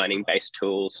machine learning based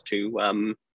tools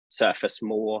to surface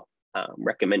more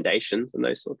recommendations and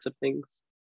those sorts of things.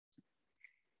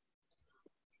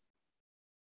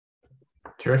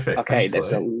 Terrific. Okay, Thanks,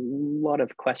 there's Lou. a lot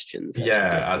of questions.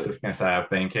 Yeah, I was just going to say, I've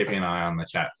been keeping an eye on the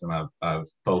chats and I've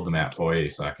pulled them out for you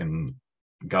so I can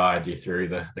guide you through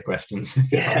the questions.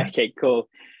 Okay, cool.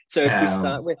 So if we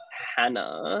start with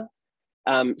Hannah,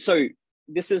 so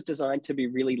this is designed to be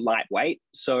really lightweight.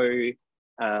 So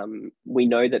we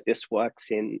know that this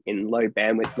works in low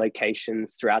bandwidth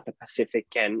locations throughout the Pacific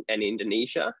and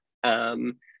Indonesia.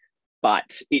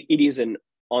 But it is an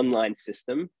online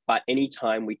system, but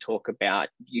anytime we talk about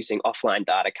using offline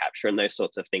data capture and those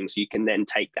sorts of things, you can then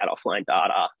take that offline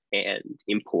data and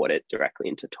import it directly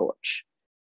into Torch.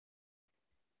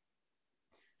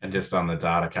 And just on the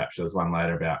data capture, there's one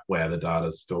later about where the data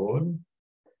is stored.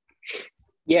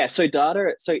 Yeah, so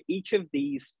each of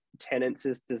these tenants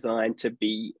is designed to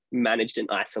be managed in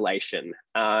isolation.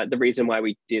 The reason why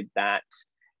we did that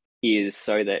is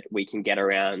so that we can get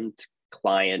around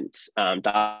client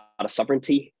data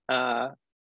sovereignty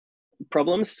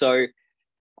problems. So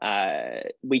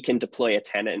we can deploy a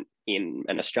tenant in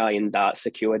an Australian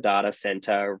secure data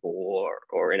center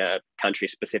or in a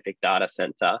country-specific data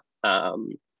center.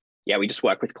 Yeah, we just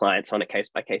work with clients on a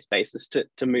case-by-case basis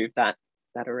to move that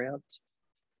around.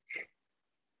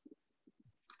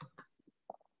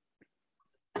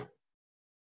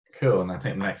 Cool. And I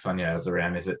think the next one, is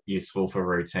around, is it useful for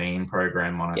routine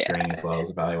program monitoring as well as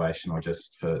evaluation, or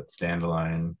just for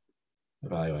standalone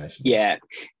evaluation? Yeah.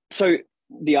 So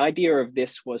the idea of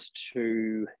this was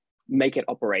to make it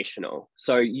operational.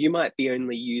 So you might be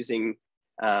only using,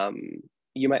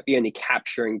 you might be only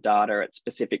capturing data at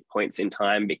specific points in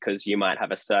time because you might have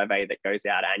a survey that goes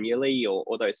out annually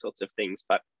or those sorts of things.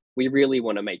 But we really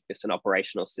want to make this an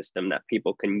operational system that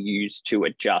people can use to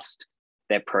adjust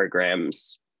their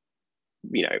programs,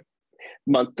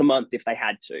 month to month if they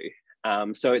had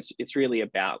to. So it's really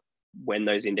about when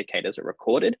those indicators are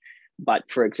recorded. But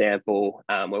for example,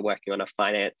 we're working on a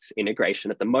finance integration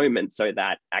at the moment so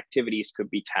that activities could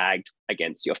be tagged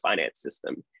against your finance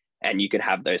system, and you could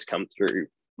have those come through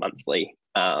monthly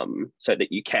so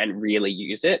that you can really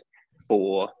use it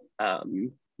for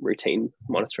routine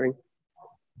monitoring.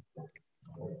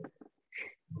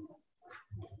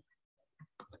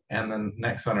 And then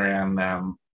next one around,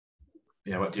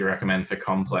 what do you recommend for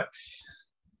complex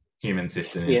human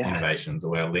system innovations,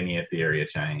 or where linear theory of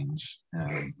change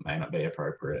may not be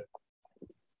appropriate?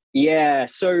 Yeah,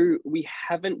 so we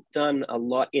haven't done a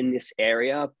lot in this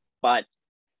area, but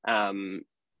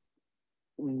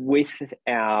with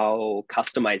our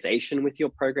customization with your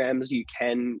programs, you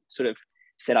can sort of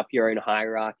set up your own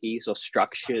hierarchies or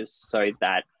structures so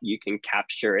that you can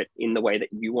capture it in the way that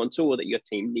you want to or that your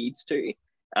team needs to.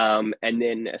 And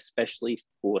then especially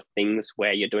for things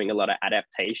where you're doing a lot of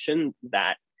adaptation,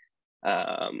 that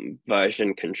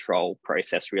version control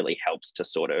process really helps to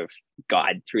sort of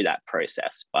guide through that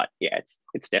process. But yeah,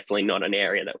 it's definitely not an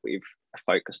area that we've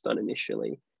focused on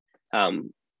initially.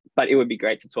 But it would be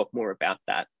great to talk more about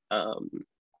that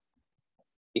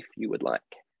if you would like.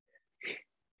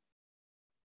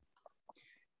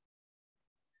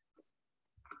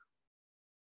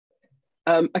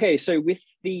 Okay, so with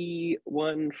the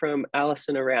one from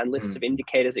Alison around lists of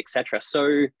indicators, etc.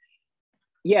 So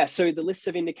yeah, so the lists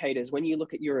of indicators, when you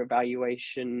look at your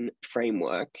evaluation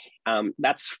framework,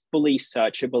 that's fully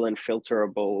searchable and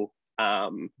filterable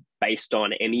based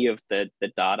on any of the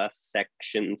data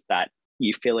sections that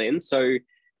you fill in. So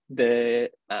the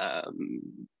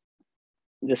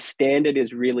standard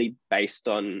is really based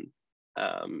on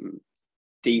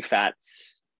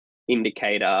DFAT's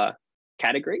indicator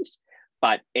categories,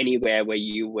 but anywhere where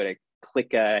you were to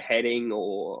click a heading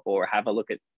or have a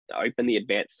look at, open the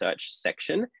advanced search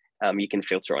section, you can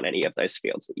filter on any of those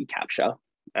fields that you capture.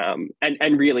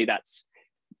 And really that's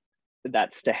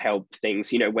to help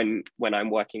things, you know, when I'm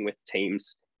working with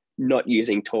teams not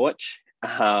using Torch,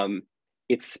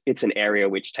 it's an area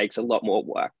which takes a lot more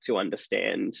work to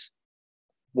understand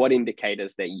what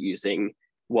indicators they're using,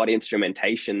 what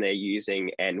instrumentation they're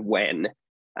using, and when,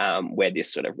 where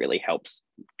this sort of really helps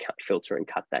filter and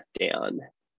cut that down.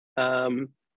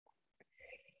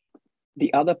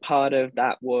 The other part of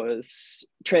that was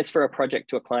transfer a project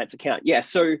to a client's account. Yeah,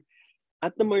 so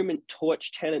at the moment,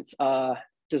 Torch tenants are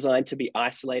designed to be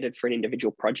isolated for an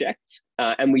individual project.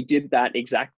 And we did that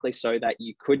exactly so that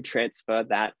you could transfer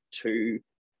that to,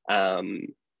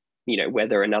 you know,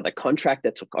 whether another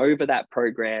contractor took over that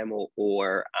program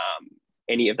or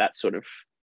any of that sort of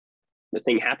the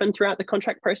thing happened throughout the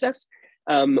contract process.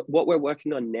 What we're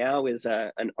working on now is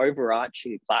an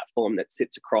overarching platform that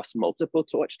sits across multiple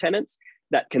Torch tenants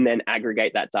that can then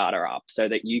aggregate that data up so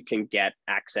that you can get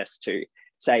access to,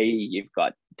 say you've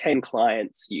got 10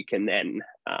 clients, you can then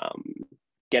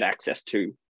get access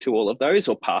to all of those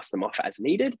or pass them off as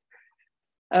needed.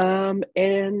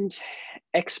 And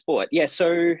export. Yeah,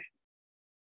 so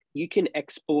you can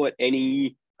export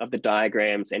any of the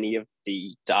diagrams, any of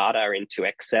the data into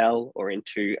Excel or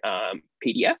into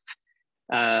PDF.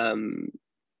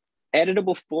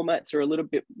 Editable formats are a little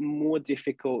bit more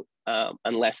difficult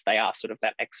unless they are sort of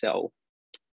that Excel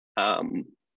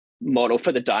model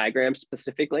for the diagrams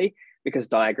specifically, because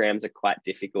diagrams are quite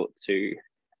difficult to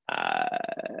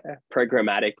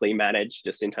programmatically manage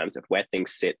just in terms of where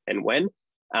things sit and when.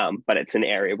 But it's an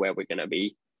area where we're going to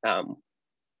be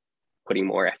putting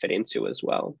more effort into as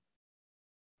well.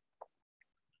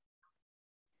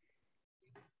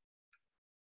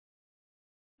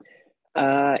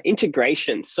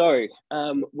 Integration. So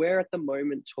we're at the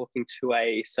moment talking to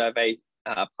a survey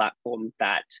platform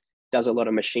that does a lot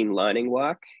of machine learning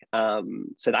work.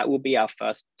 So that will be our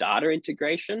first data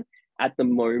integration. At the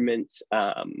moment,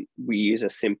 we use a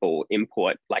simple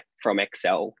import like from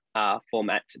Excel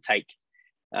format to take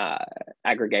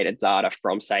aggregated data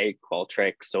from, say,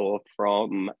 Qualtrics or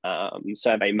from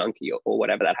SurveyMonkey or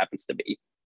whatever that happens to be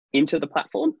into the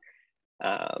platform.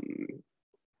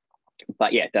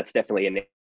 But yeah, that's definitely an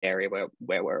area where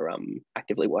we're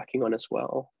actively working on as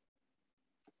well.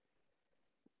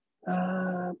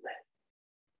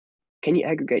 Can you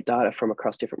aggregate data from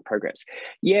across different programs?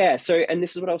 Yeah, so, and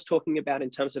this is what I was talking about in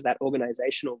terms of that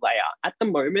organizational layer. At the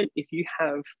moment, if you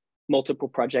have multiple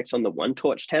projects on the one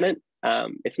Torch tenant,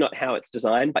 it's not how it's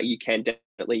designed, but you can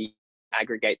definitely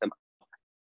aggregate them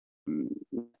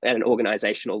at an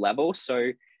organizational level.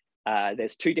 So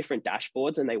there's two different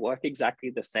dashboards and they work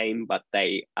exactly the same, but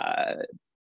they are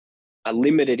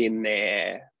limited in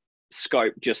their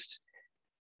scope just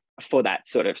for that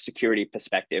sort of security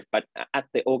perspective. But at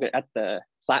the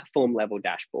platform level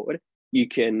dashboard, you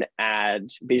can add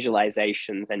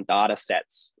visualizations and data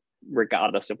sets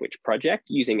regardless of which project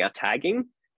using our tagging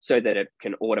so that it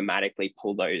can automatically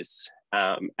pull those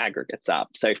aggregates up.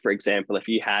 So for example, if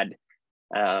you had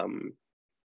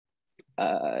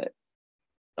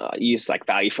use like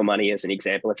value for money as an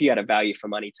example, if you had a value for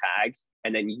money tag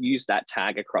and then use that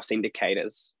tag across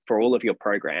indicators for all of your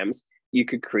programs, you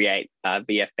could create a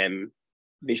VFM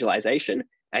visualization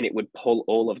and it would pull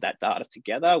all of that data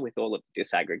together with all of the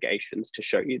disaggregations to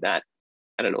show you that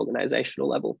at an organizational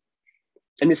level.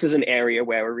 And this is an area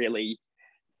where we're really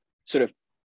sort of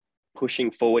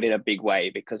pushing forward in a big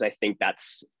way, because I think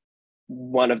that's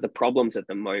one of the problems at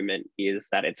the moment is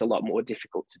that it's a lot more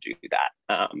difficult to do that.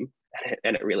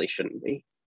 And it really shouldn't be.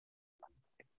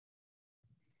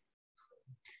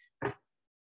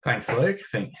 Thanks, Luke. I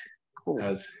think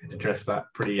has addressed that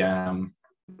pretty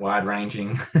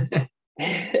wide-ranging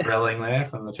drilling there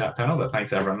from the chat panel, but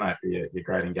thanks everyone for your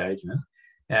great engagement.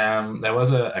 There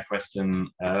was a question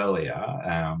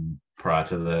earlier prior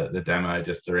to the demo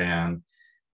just around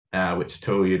which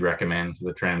tool you'd recommend for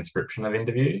the transcription of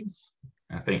interviews.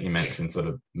 I think you mentioned sort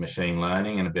of machine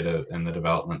learning and a bit of the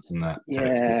developments in that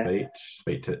text to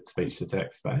speech to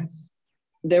text space.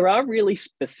 There are really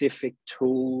specific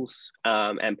tools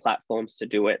and platforms to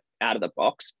do it. out of the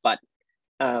box, but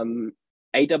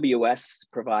AWS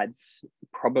provides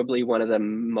probably one of the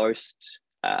most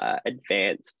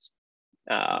advanced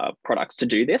products to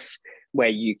do this, where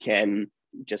you can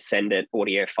just send it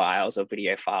audio files or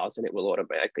video files and it will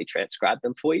automatically transcribe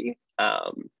them for you.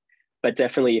 But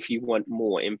definitely, if you want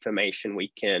more information,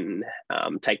 we can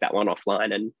take that one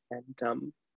offline and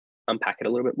unpack it a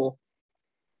little bit more.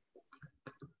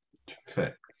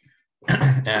 Perfect.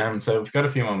 So we've got a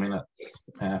few more minutes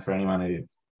for anyone who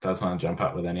does want to jump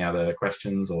up with any other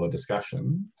questions or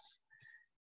discussion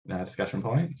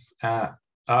points. I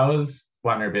was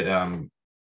wondering a bit,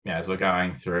 as we're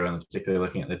going through and particularly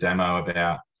looking at the demo,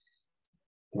 about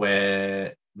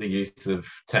where the use of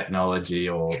technology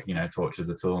or, Torch as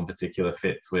a tool in particular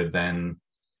fits with then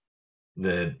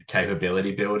the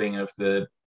capability building of the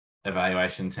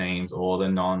evaluation teams or the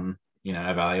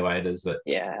evaluators that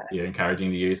you're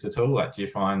encouraging to use the tool. Like, do you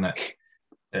find that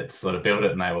it's sort of build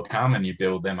it and they will come, and you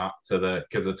build them up to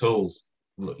because the tools,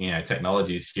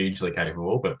 technology is hugely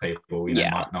capable, but people,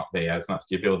 might not be as much.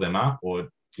 Do you build them up, or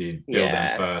do you build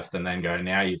them first and then go,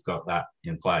 now you've got that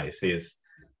in place, here's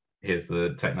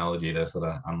the technology to sort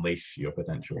of unleash your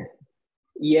potential?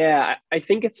 Yeah, I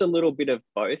think it's a little bit of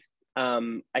both.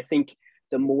 I think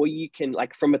the more you can,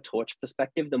 like from a Torch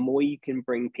perspective, the more you can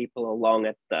bring people along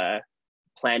at the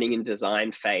planning and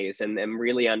design phase and them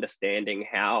really understanding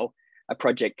how a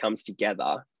project comes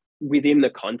together within the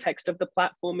context of the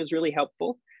platform is really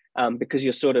helpful, because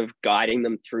you're sort of guiding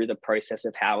them through the process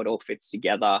of how it all fits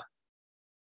together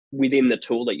within the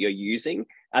tool that you're using,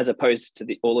 as opposed to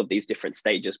all of these different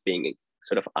stages being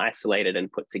sort of isolated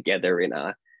and put together in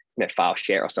a file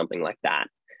share or something like that.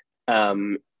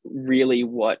 Really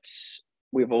what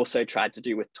we've also tried to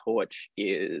do with Torch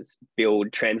is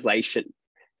build translation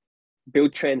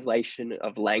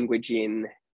of language in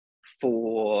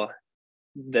for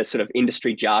the sort of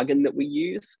industry jargon that we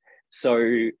use.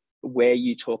 So where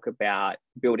you talk about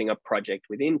building a project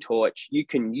within Torch, you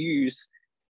can use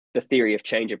the theory of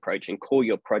change approach and call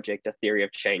your project a theory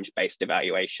of change-based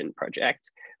evaluation project,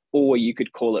 or you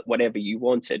could call it whatever you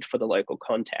wanted for the local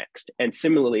context. And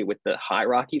similarly with the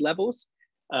hierarchy levels,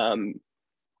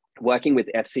 working with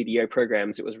FCDO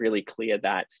programs, it was really clear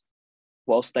that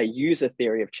whilst they use a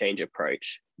theory of change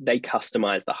approach, they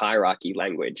customize the hierarchy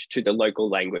language to the local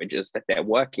languages that they're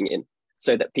working in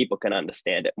so that people can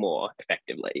understand it more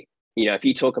effectively. If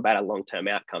you talk about a long-term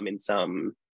outcome in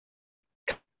some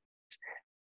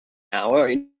our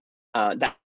own,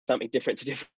 that's something different to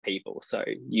different people. So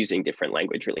using different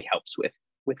language really helps with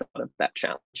a lot of that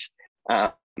challenge.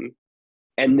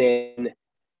 And then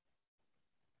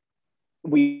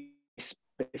we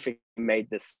specifically made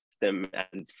the system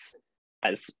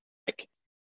as like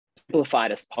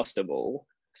simplified as possible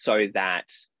so that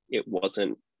it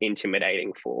wasn't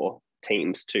intimidating for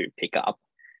teams to pick up.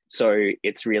 So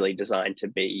it's really designed to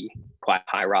be quite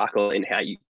hierarchical in how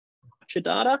you capture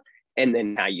data and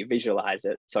then how you visualize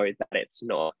it so that it's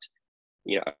not,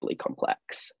 overly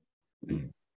complex.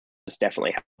 It's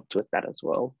definitely helped with that as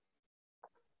well.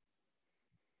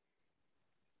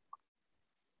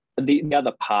 The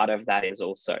other part of that is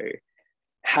also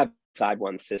have inside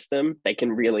one system, they can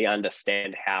really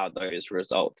understand how those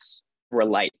results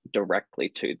relate directly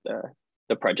to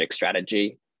the project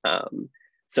strategy,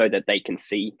 so that they can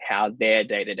see how their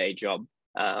day-to-day job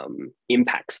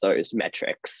impacts those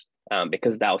metrics,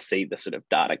 because they'll see the sort of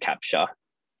data capture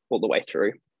all the way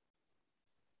through.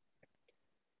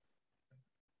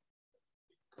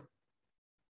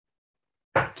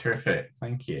 Terrific,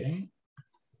 thank you.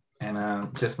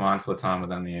 And just mindful of time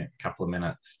with only a couple of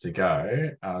minutes to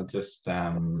go, I'll just,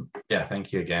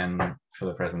 thank you again for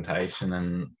the presentation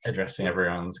and addressing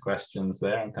everyone's questions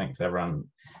there. And thanks everyone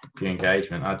for your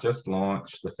engagement. I just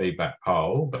launched the feedback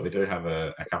poll, but we do have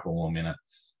a couple more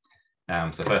minutes.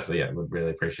 So firstly, we'd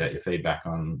really appreciate your feedback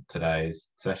on today's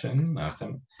session. But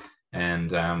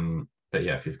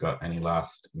if you've got any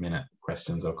last minute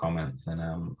questions or comments,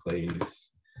 then please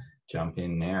jump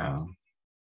in now.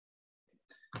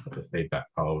 The feedback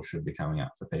poll should be coming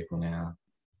up for people now.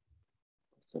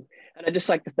 Awesome. And I'd just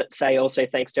like to say also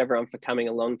thanks to everyone for coming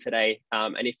along today.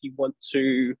 And if you want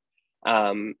to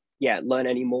learn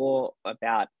any more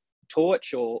about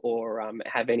Torch or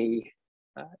have any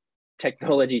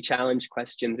technology challenge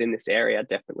questions in this area,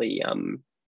 definitely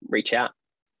reach out.